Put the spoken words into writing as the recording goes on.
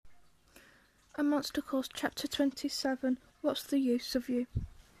A Monster Course, Chapter 27. What's the use of you?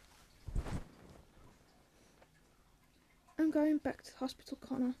 I'm going back to the hospital,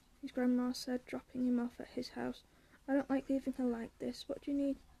 Connor, his grandma said, dropping him off at his house. I don't like leaving her like this. What do you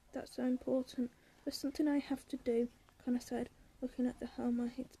need that's so important? There's something I have to do, Connor said, looking at the home where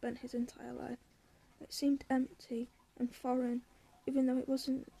he'd spent his entire life. It seemed empty and foreign. Even though it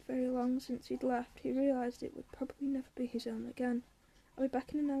wasn't very long since he'd left, he realised it would probably never be his own again. I'll be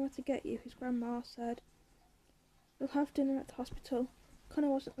back in an hour to get you, his grandma said. We'll have dinner at the hospital. Connor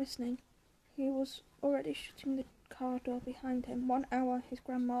wasn't listening. He was already shutting the car door behind him. 1 hour, his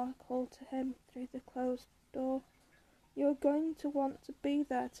grandma called to him through the closed door. You are going to want to be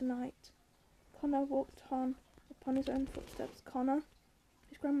there tonight. Connor walked on upon his own footsteps. Connor,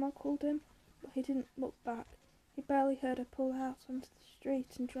 his grandma called him, but he didn't look back. He barely heard her pull out onto the street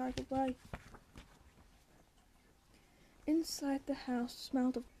and drive away. Inside the house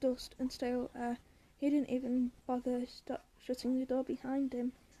smelled of dust and stale air. He didn't even bother shutting the door behind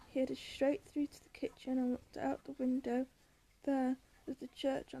him. He headed straight through to the kitchen and looked out the window. There was the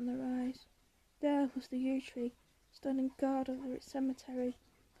church on the rise. There was the yew tree, standing guard over its cemetery.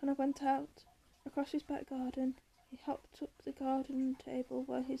 Connor went out across his back garden. He hopped up the garden table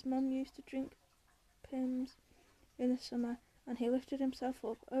where his mum used to drink Pimm's in the summer, and he lifted himself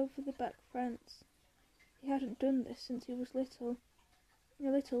up over the back fence. He hadn't done this since he was a little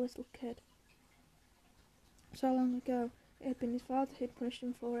kid. So long ago, it had been his father who'd punished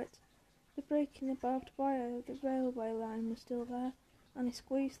him for it. The break in the barbed wire of the railway line was still there, and he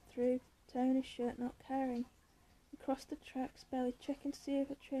squeezed through, tearing his shirt, not caring. He crossed the tracks, barely checking to see if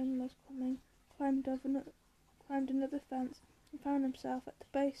a train was coming, climbed another fence, and found himself at the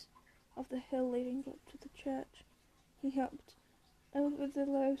base of the hill leading up to the church. He hopped over the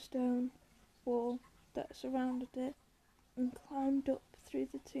low stone wall that surrounded it and climbed up through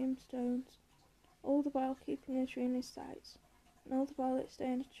the tombstones, all the while keeping the tree in his sights. And all the while it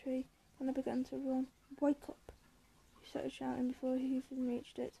stayed in a tree, and I began to run. Wake up! He started shouting before he even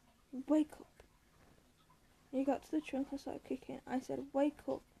reached it. Wake up! He got to the trunk and started kicking. I said, wake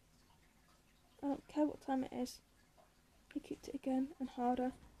up! I don't care what time it is. He kicked it again, and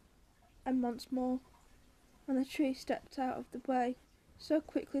harder, and once more, and the tree stepped out of the way so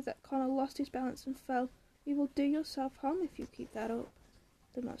quickly that Connor lost his balance and fell. You will do yourself harm if you keep that up,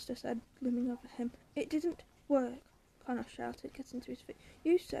 the monster said, looming over him. It didn't work, Connor shouted, getting to his feet.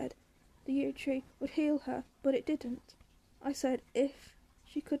 You said the yew tree would heal her, but it didn't. I said if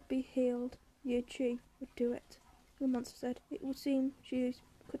she could be healed, the yew tree would do it, the monster said. It would seem she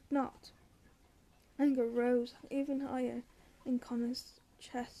could not. Anger rose even higher in Connor's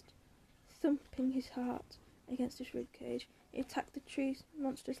chest, thumping his heart against his ribcage. He attacked the tree's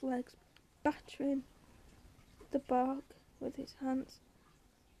monstrous legs, battering the bark with his hands,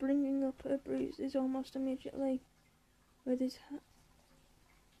 bringing up her bruises almost immediately with his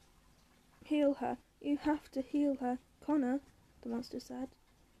Heal her. You have to heal her, Connor, the monster said.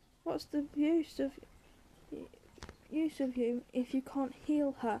 What's the use of you if you can't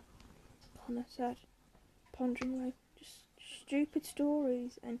heal her? Connor said, ponderingly. Just stupid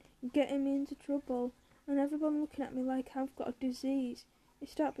stories and getting me into trouble, and everyone looking at me like I've got a disease. He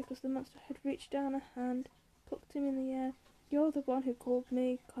stopped because the monster had reached down a hand, plucked him in the air. You're the one who called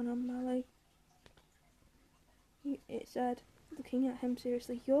me, Connor Malley, it said, looking at him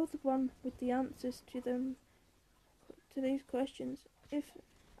seriously. You're the one with the answers to these questions. If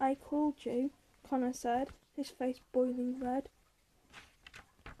I called you, Connor said, his face boiling red.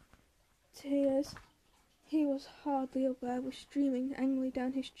 Tears, he was hardly aware, were streaming angrily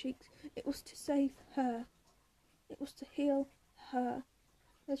down his cheeks. It was to save her. It was to heal her.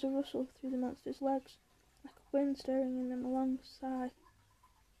 There's a rustle through the monster's legs, like a wind stirring in them, a long sigh.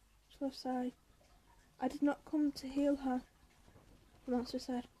 Slow sigh. I did not come to heal her, the monster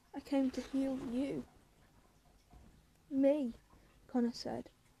said. I came to heal you. Me, Connor said,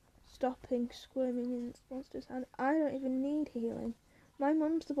 stopping, squirming in the monster's hand. I don't even need healing. My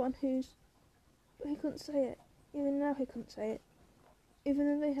mum's the one who's... But he couldn't say it. Even now he couldn't say it. Even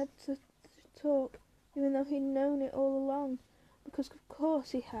though they had to talk. Even though he'd known it all along. Because of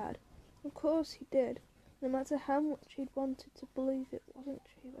course he had. Of course he did. No matter how much he'd wanted to believe it wasn't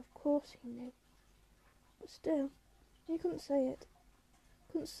true. Of course he knew. But still, he couldn't say it.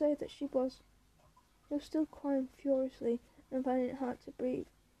 Couldn't say that she was. He was still crying furiously and finding it hard to breathe.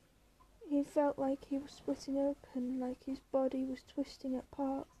 He felt like he was splitting open, like his body was twisting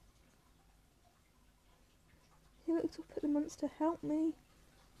apart. He looked up at the monster. Help me,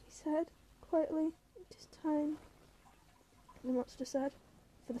 he said, quietly. It is time, the monster said,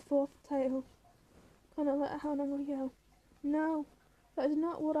 for the fourth tale. Connor let out an angry yell. No, that is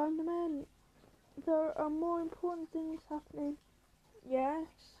not what I meant. There are more important things happening.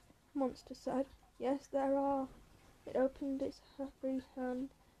 Yes, Monster said. Yes, there are. It opened its free hand,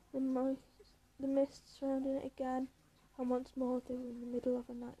 the mist surrounding it again, and once more they were in the middle of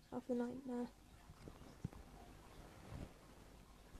the nightmare.